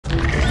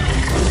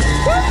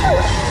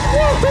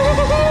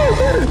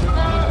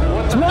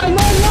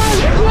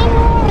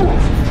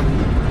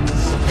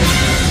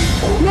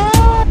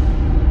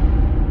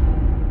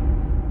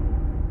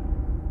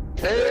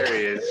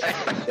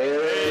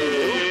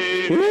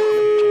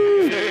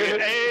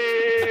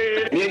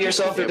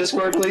yourself to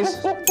Discord, please?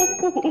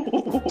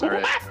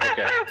 Alright,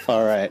 okay.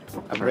 Alright,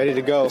 I'm ready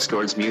to go.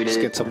 Discord's muted. Let's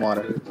get some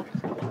water.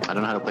 I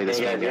don't know how to play this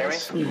game,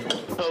 guys.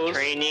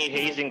 Trainee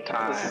hazing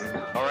time.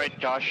 Alright,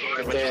 Josh,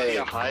 when you see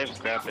a hive,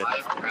 grab it.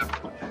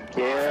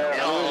 Yeah.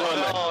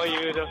 Oh,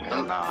 you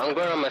don't. I'm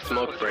going on my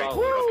smoke break.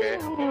 Okay.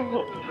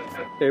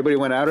 Everybody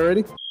went out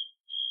already?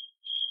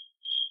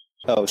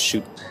 Oh,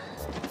 shoot.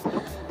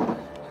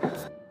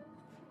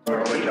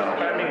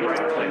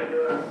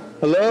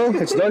 Hello?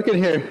 It's dark in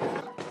here.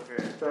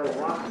 So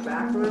walk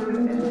backwards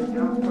and then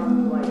jump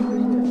from like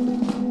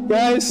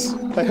this. Guys,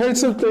 I heard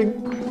something.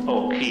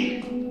 Oh,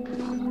 key.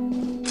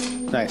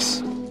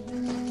 Nice.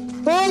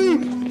 Hi!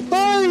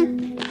 Hi!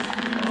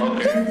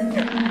 Okay.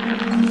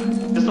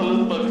 Just a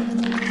little bug.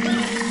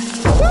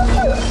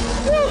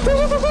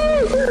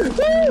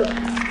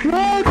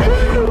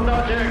 No,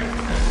 Jack.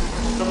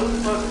 Just a little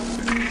bug.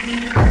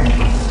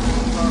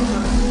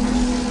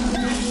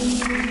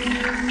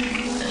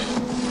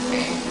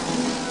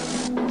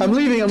 I'm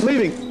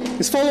leaving.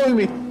 He's following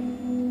me.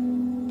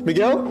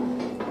 Miguel?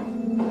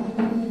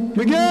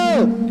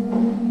 Miguel!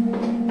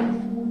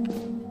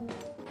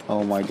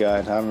 Oh my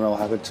god, I don't know what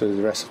happened to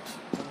the rest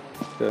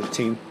of the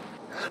team.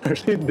 Are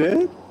they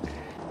dead?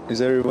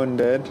 Is everyone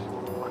dead?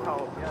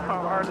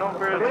 Our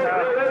number is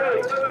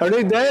out. Are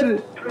they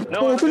dead? No,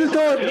 oh, open the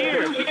door!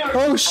 Here.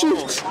 Oh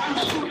shoot!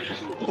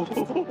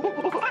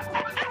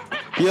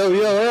 Yo,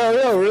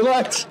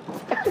 relax!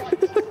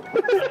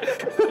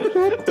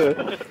 What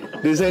the?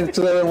 This ain't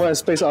 2001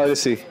 Space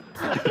Odyssey.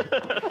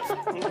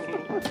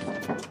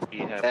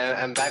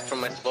 I'm back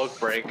from my smoke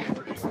break.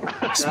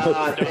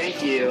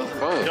 Thank you.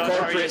 Oh.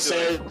 Corporate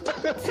said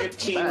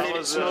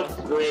 15-minute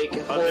smoke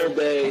break, whole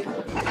day.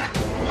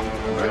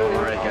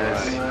 Alright,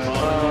 guys.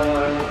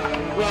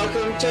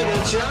 Welcome to the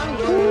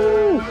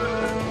jungle.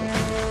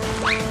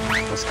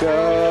 Let's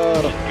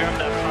go! Grab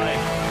that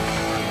pipe.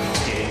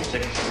 Okay,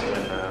 6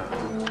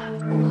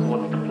 and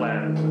what's the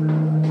plan?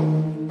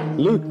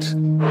 Loot!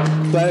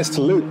 Plan is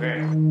to loot.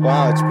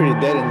 Wow, it's pretty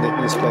dead in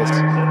this place.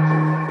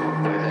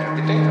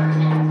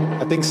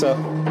 I think so.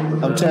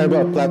 I'm terrible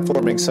at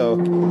platforming, so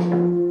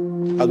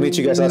I'll meet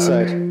you guys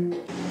outside.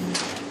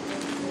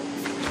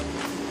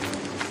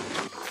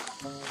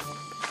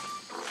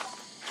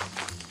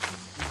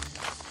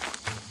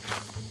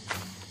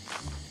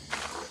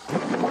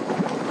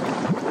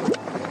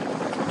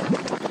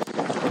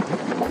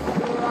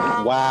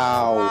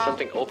 Wow.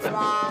 Something open.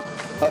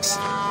 Us.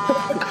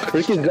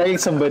 Ricky's dragging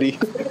somebody.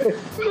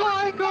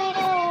 Michael!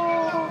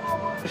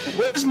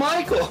 Where's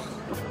Michael?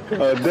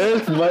 Oh,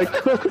 there's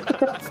Michael.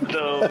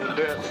 No,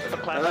 the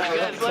plan.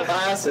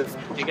 Classic.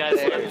 You guys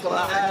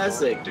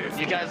Classic.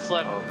 You guys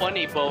left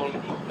Funny Bone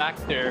back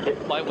there.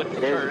 Why with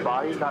the bird?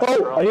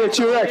 Oh, I hear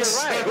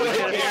T-Rex.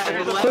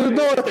 Close the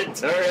door.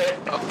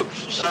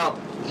 Stop.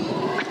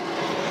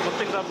 Put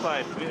things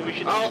outside. We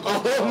should. Oh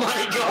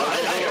my god,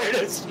 I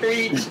heard a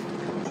screech.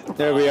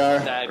 There we are.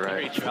 That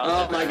creature out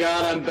Oh there. my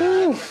god, I'm back.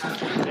 Oh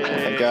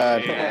my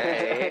god.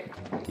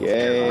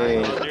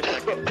 Yay. Your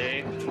second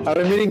day. Are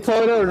we meeting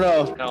quota or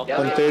no? No.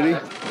 130?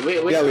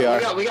 Yeah, we are.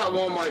 We got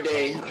one more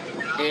day.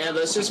 And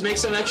let's just make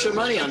some extra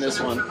money on this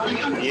one.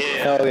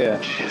 Yeah. Hell yeah.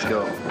 Let's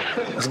go.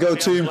 Let's go,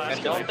 team.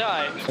 Don't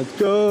die. Let's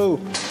go.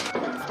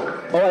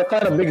 Oh, I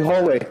found a big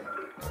hallway.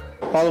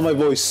 Follow my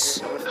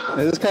voice.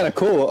 This is kind of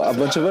cool. A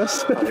bunch of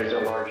us. There's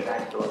a large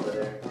axle over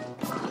there.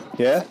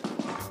 Yeah?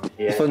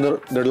 You found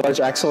the large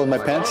axle in my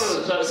pants?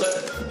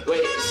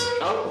 Wait.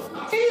 Oh.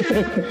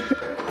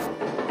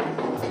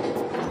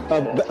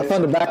 I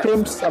found the back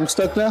rooms. I'm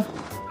stuck now.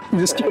 I'm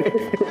just kidding.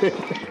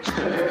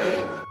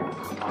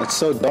 It's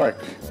so dark.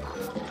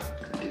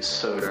 It's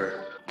so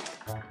dark.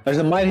 There's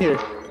a mine here.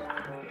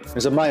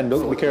 There's a mine.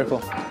 Don't be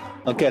careful.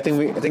 Okay, I think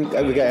we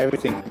got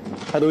everything.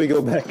 How do we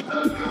go back?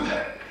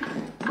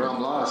 Bro,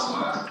 I'm lost.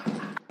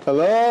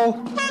 Hello?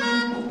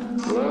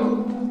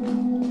 Hello?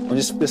 Oh,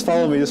 just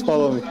follow me. Just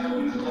follow me.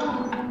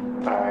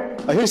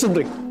 Alright. I hear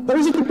something. I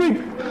hear something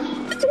big.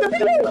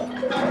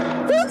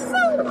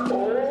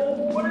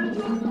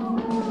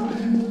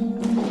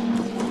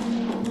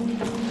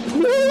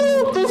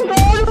 No!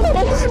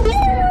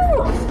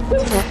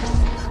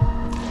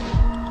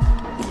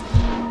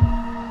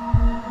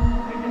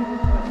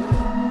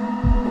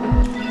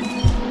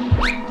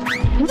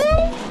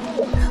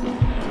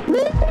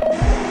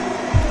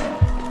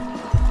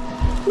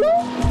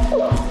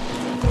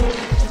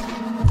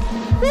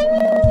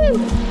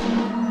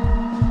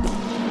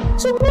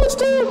 There's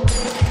no!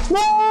 No!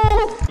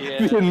 Yeah.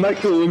 Me and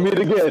Michael will meet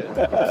again.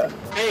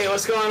 Hey,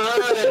 what's going on?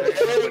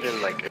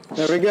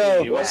 There we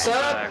go. What's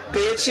up,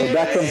 bitches? We're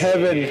back from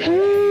heaven.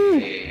 Woo!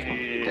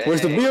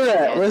 Where's the beer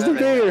at? Where's the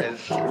beer?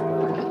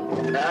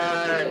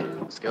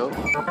 Let's go.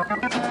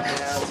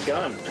 Yeah, it's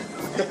gone.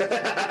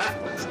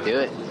 Let's do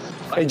it.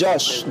 Hey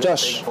Josh,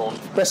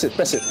 press it.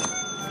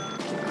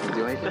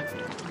 Do anything?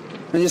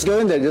 And just go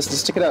in there,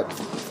 just check it out.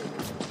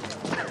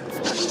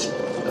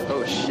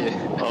 Oh shit.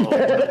 Oh.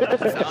 I'm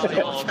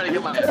trying to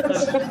get my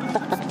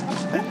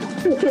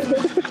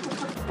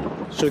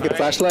Should we get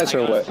flashlights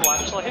or what?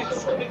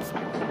 Flashlights?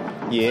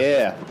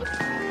 Yeah.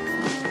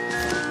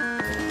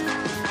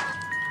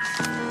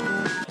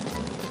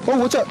 Oh,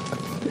 what's up?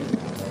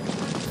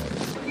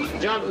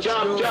 Jump,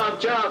 jump, jump,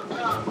 jump.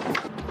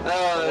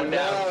 Oh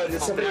no,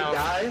 did somebody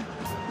die?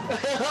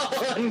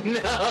 Oh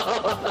no.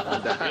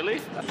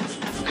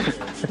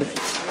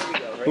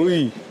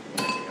 Really?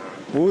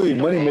 Ooh. Ooh,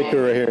 money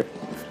maker right here.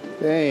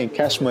 Dang,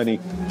 cash money.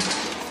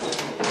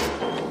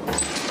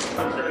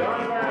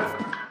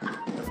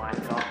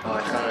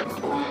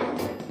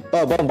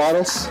 Oh, bomb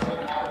bottles.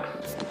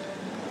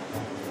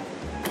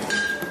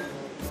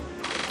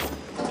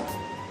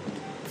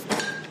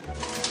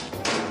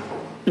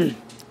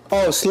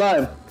 Oh,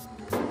 slime.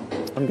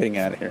 I'm getting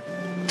out of here.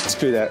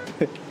 Screw that.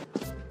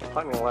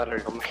 Climbing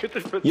ladder.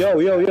 Yo,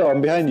 yo, yo, I'm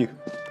behind you.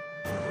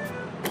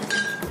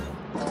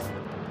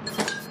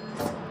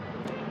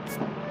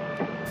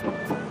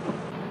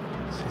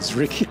 Is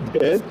Ricky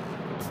dead?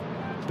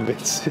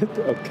 Vincent,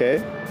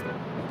 okay.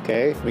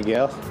 Okay,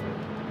 Miguel.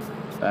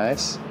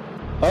 Nice.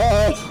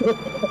 Uh-oh!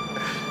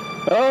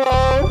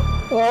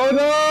 Uh-oh! Oh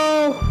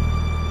no!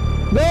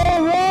 No,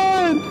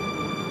 run!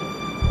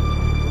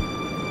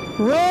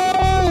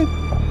 Run!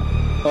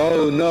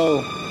 Oh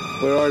no.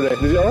 Where are they?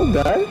 Did they all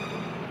die?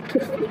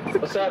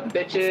 What's up,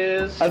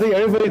 bitches? I think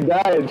everybody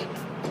died.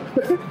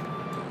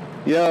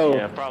 Yo.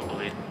 Yeah,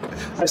 probably.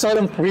 I saw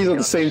them freeze at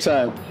the same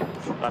time.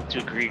 I'm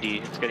too greedy.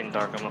 It's getting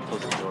dark. I'm gonna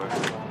close the door.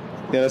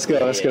 Yeah, let's go.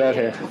 Let's get out of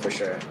here. For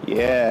sure.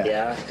 Yeah.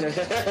 Yeah.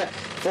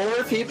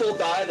 4 people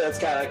died. That's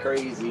kind of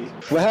crazy.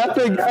 What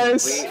happened,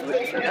 guys?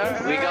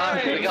 We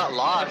got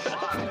lost.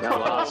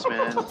 Got lost,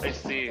 man. I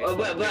see.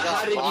 But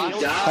how did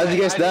you die? How did you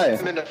guys die?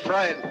 I'm in the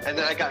front, and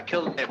then I got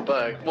killed by a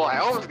bug. Well, I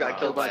almost got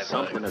killed by a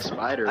Something, bug. a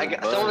spider.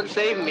 Someone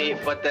saved me,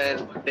 but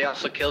then they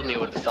also killed me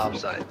with the stop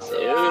signs. Dude,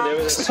 there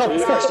was a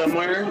scooter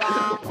somewhere.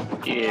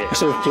 Yeah.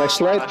 So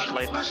flashlight?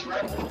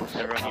 Flashlight.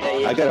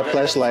 Everyone I got a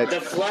flashlight.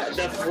 The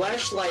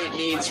flashlight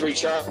needs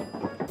recharge.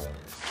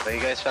 So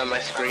you guys found my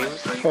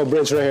screams? Oh,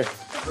 bridge right here.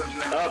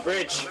 Oh,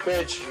 bridge.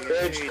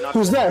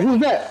 Who's that? Who's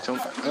that?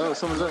 Oh,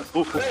 someone's up.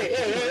 Hey.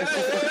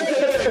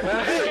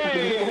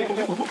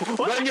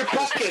 Run your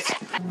pockets.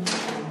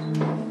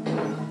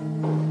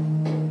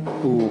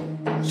 Ooh,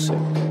 sick.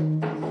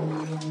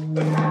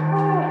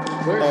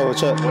 Oh,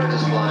 what's up? What is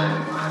this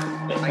line?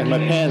 And my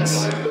pants.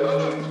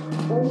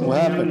 What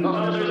happened?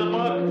 Run!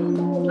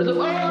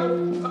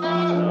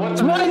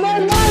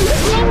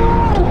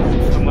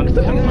 Someone's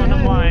in front of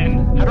mine.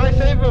 How do I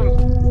save him?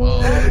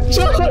 I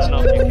don't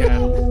know if you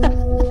can.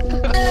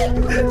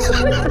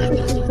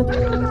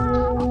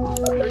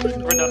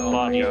 We're done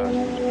body.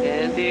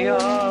 In the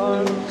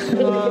arms.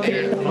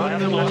 I have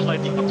the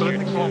flashlight. You can see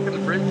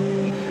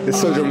it. It's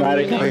so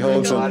dramatic how he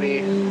holds him.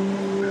 Body.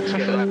 Let's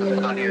get back to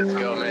the body. Let's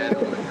go, man.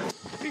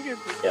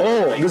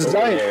 Oh, this is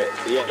giant.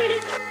 Yeah.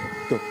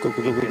 Go.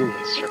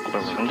 Circle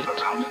around it.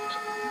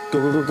 Go.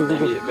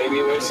 Maybe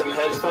wear some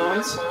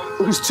headphones.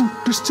 Oh, there's two.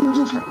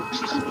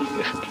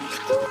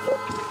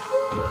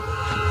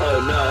 Oh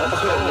no!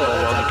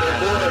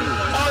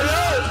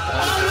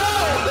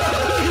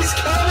 He's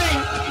coming!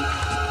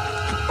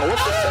 Oh, what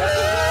the heck?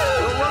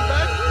 Run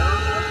back!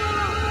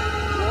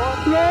 Oh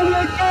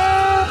my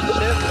god!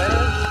 Shit,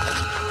 man.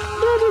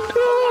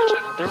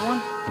 Another one?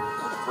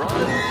 We're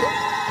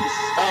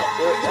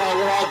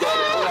all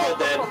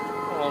dead.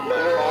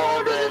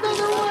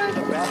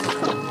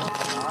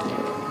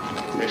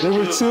 There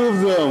were 2 of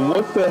them.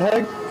 What the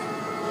heck?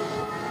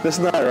 That's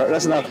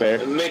not fair.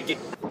 Mickey.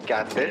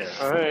 Got this.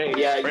 Alright,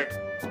 yeah.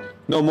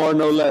 No more,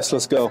 no less.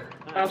 Let's go.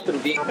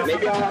 Maybe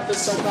I'll have to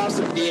suck off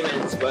some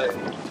demons, but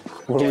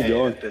Where are we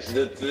going?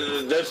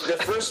 the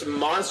first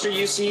monster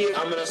you see,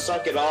 I'm gonna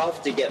suck it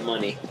off to get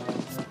money.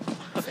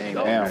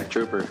 Damn.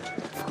 Trooper.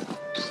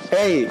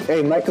 Hey,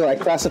 Michael, I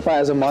classify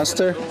as a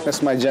monster.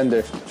 That's my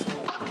gender.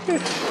 Go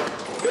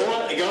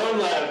on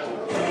left.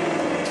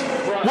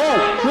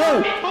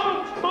 Whoa!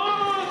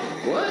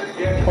 What?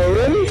 Oh,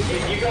 really?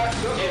 If you got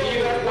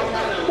what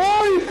kind of...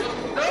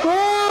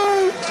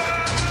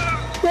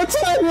 What's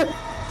happening?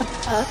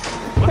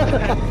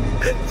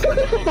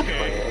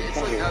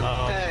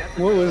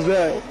 What was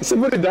that?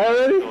 Somebody die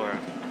already?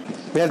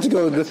 We have to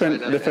go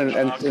different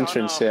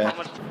entrance. Yeah.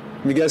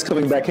 You guys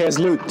coming back? He has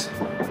loot.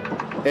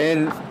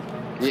 And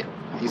Yeah,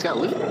 he's got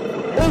loot.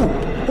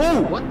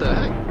 oh! What the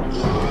heck?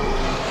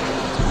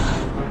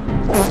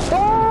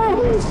 Oh!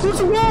 Where'd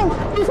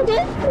you go?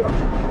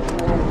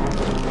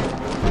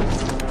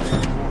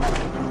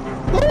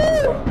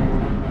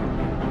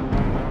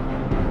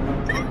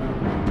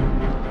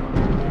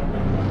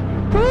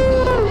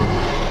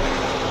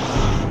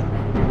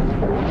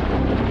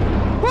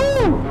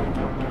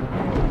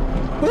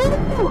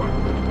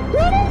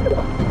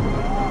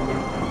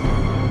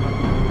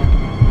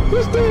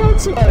 Stay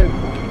outside.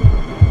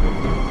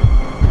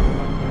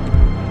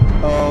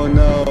 Oh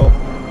no.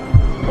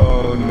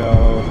 Oh no.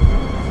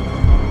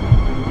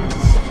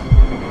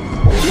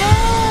 No!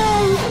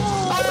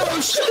 Oh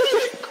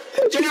shit!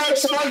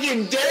 Jared's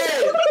fucking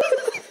dead!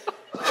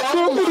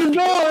 Open the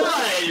door!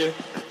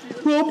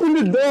 Open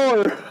the door!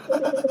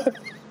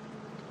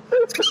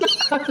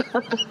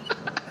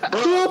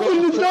 Open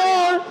the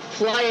door!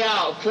 Fly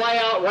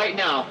out right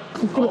now.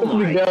 Oh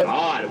my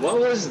god, what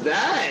was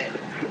that?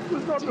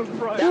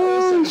 That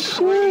was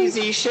some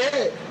crazy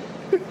shit.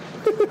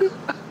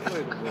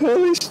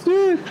 Holy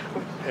shit!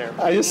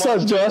 I just saw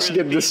Josh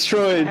get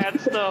destroyed. Had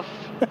stuff.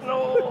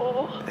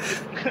 No.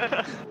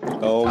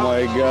 Oh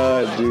my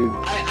god, dude.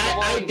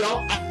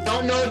 I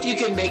don't know if you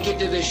can make it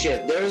to the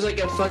ship. There was like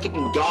a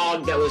fucking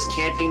dog that was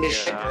camping the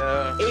ship.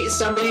 Ate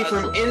somebody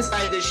from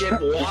inside the ship,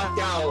 walked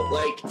out,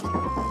 like...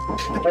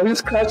 I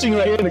was crouching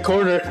right here in the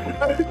corner.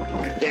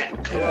 Yeah.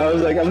 I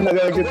was like, I'm not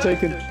gonna get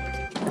taken.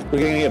 We're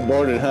gonna get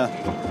boarded, huh?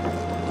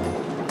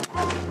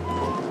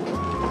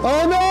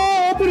 Oh no!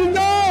 Open the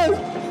door!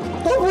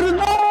 Open the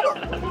door!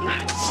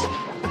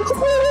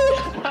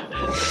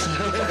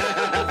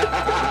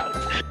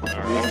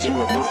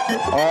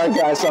 Alright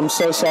guys, I'm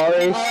so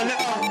sorry.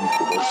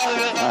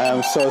 I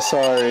am so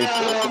sorry.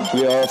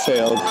 We all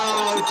failed.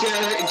 Oh,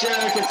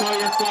 Jarek, it's all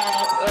your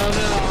fault. Oh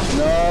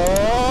no.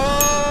 No!